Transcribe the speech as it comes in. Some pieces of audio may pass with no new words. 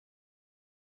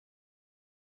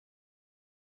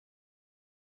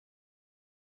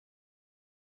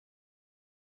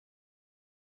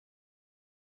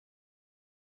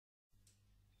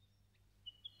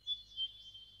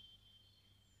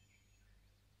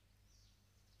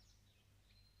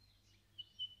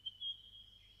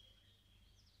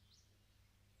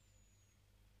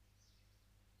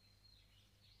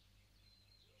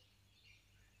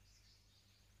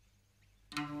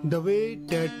The way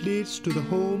that leads to the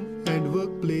home and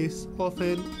workplace of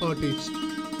an artist.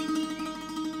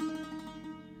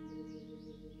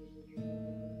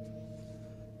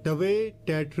 The way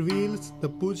that reveals the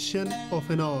position of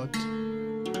an art.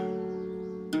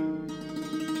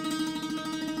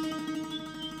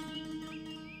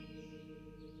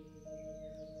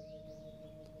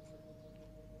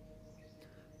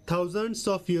 Thousands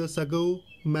of years ago,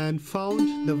 man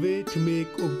found the way to make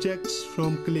objects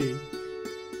from clay.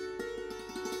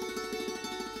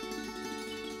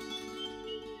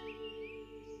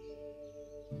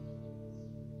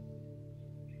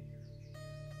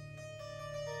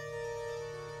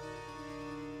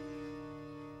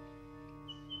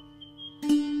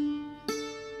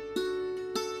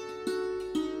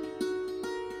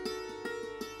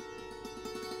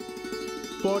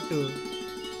 Potter,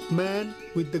 man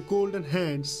with the golden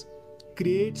hands,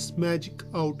 creates magic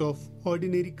out of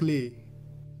ordinary clay.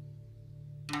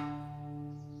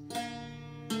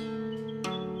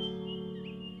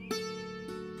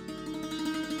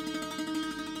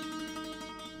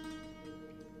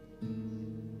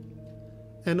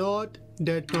 An art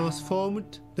that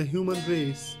transformed the human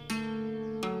race.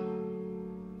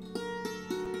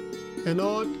 An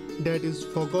art that is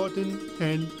forgotten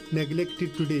and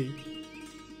neglected today.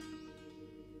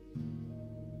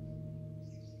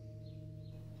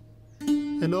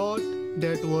 An art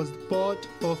that was part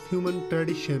of human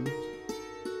tradition.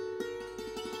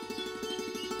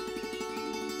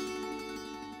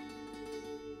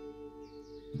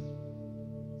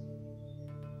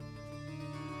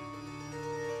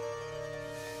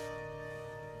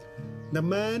 The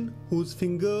man whose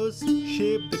fingers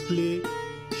shape the clay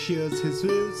shares his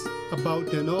views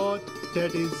about an art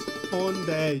that is on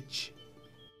the edge.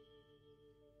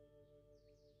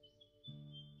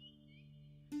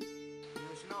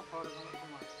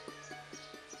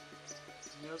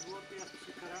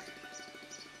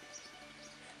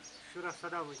 Şura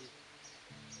sadavacı.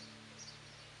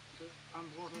 Am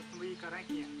borusunu karan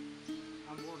ki,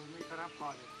 am borusunu karan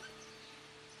fare.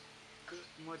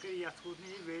 Maka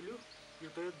yaskudni value,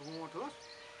 yuta bhumotos,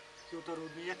 yuta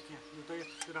rudniyat ki, yuta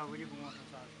sadavacı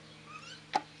bhumotos az.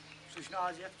 Suçna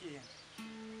aziyat ki.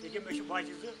 Lekin meşe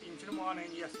bacısı imçini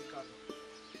manayın yaskar.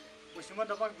 Başıma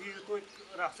da bak bir koy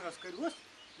raksas kırıyoruz,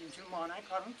 imçini manayı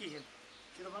karın ki.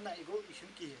 Şimdi bana ego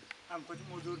işin ki. Am koç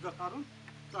muzur da karın.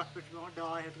 That's what we want to do.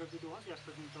 I have to do it. Yes,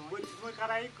 but it's my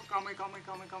career. Come. This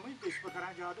is my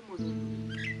career. Job.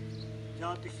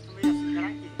 Job. This is my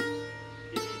career.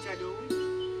 This is my job.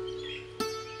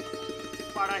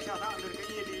 Parasha. Under the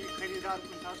year, खरीदार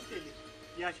को साथ के लिए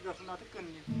याची का सुना तो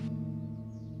करने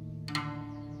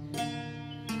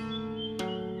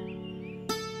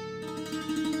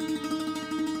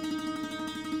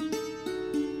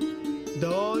The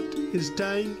art is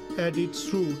dying at its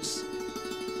roots,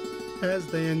 as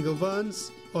the younger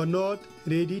ones are not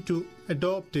ready to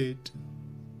adopt it.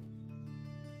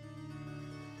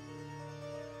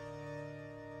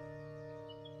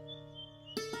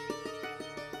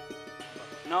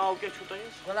 Now क्या छूटा है?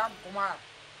 गुलाम कुमार,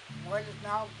 मुझे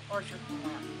नाम अर्शद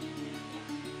कुमार।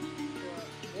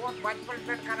 वो बचपन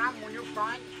से करा मुझे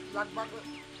टाइम लगभग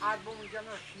आज वो मुझे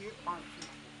ना शीर पांच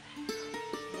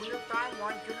मुझे टाइम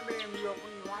वांचन में एमबीओ को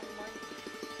निवान में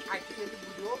एक्चुअली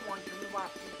वीडियो वांचन में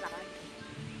वास्ते कराएंगे।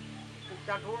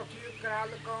 कुत्ता थोड़ा शीर करा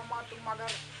ले काम आ तुम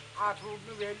मगर आज रूप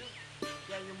में वैल्यू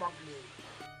क्या ये मकले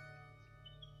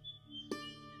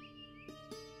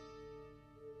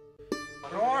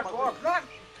road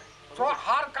So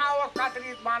har kawa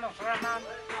katri manos ranan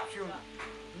shun.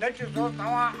 Neti so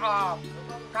tawa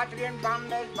katrian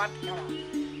bamne bat kara.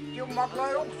 Tiu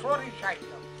maglayo sorry shite.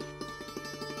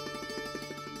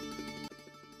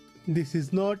 This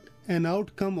is not an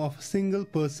outcome of a single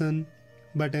person,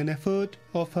 but an effort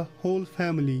of a whole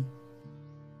family.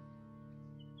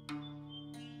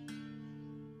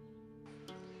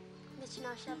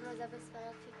 Nichna Shabroza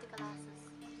Bispara 50 classes.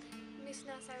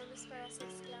 Nishna Sarah Bispara 6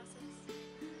 classes.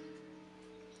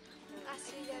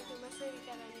 Asriya ko masari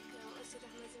karane ko usira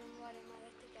mazmum wale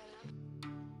madad karam.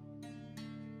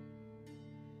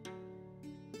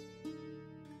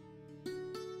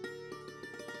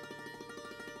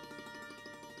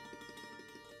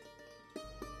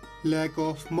 Lack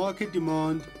of market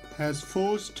demand has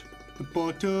forced the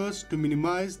potters to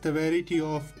minimize the variety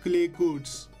of clay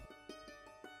goods.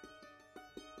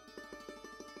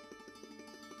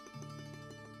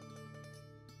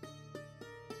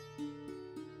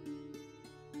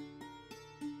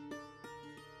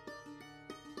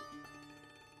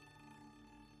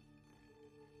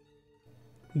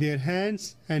 Their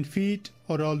hands and feet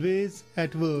are always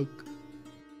at work.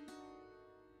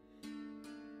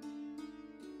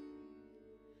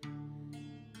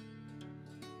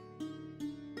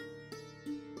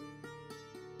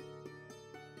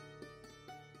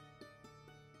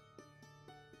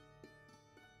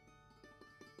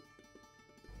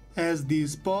 As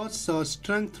these pots are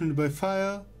strengthened by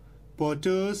fire,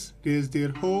 potters raise their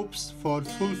hopes for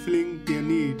fulfilling their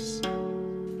needs.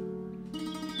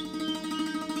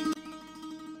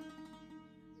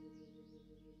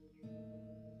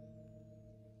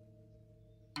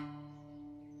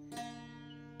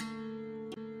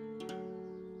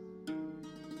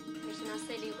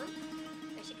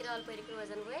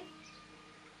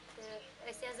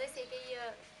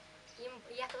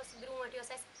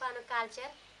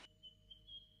 culture.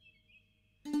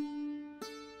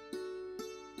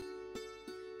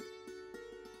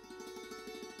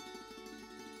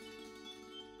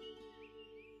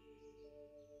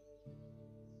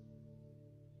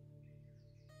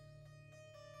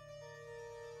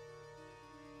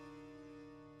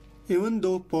 Even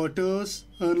though potters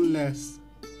earn less,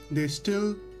 they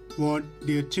still want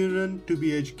their children to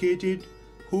be educated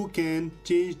who can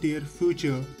change their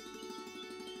future.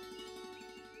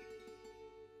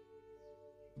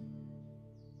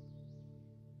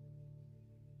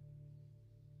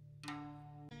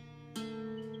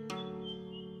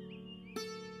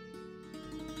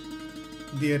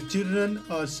 Their children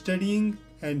are studying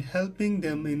and helping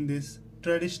them in this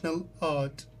traditional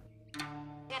art.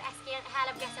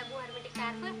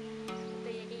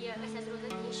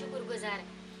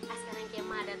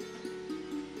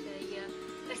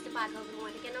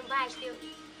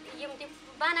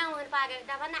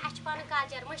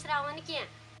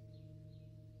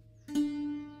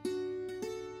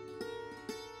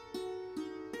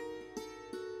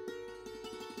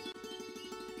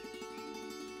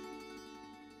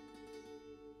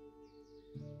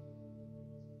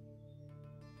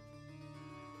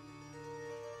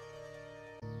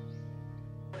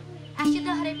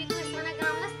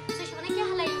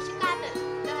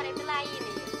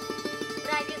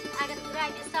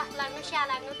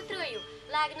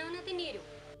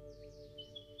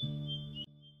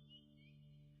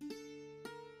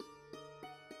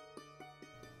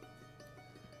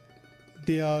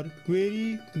 They are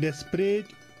very desperate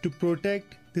to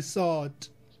protect this art,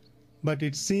 but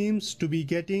it seems to be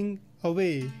getting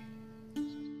away.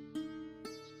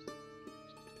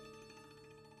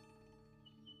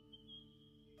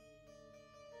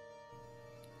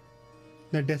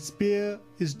 The despair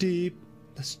is deep,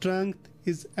 the strength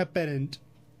is apparent.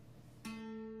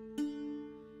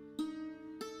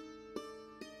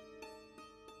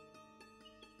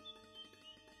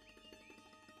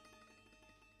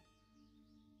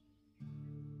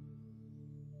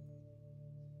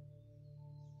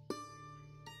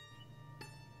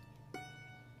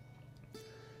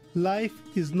 Life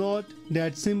is not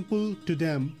that simple to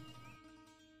them.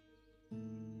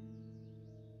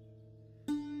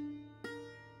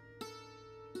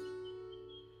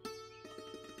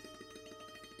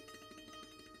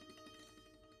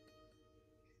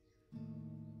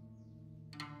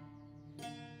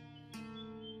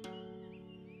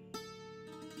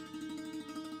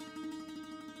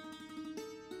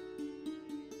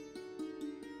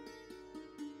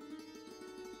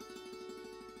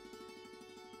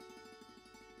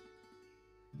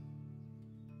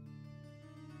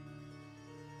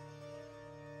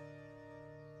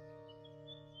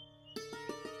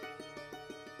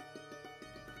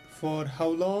 For how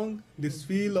long this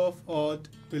wheel of art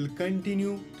will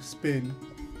continue to spin?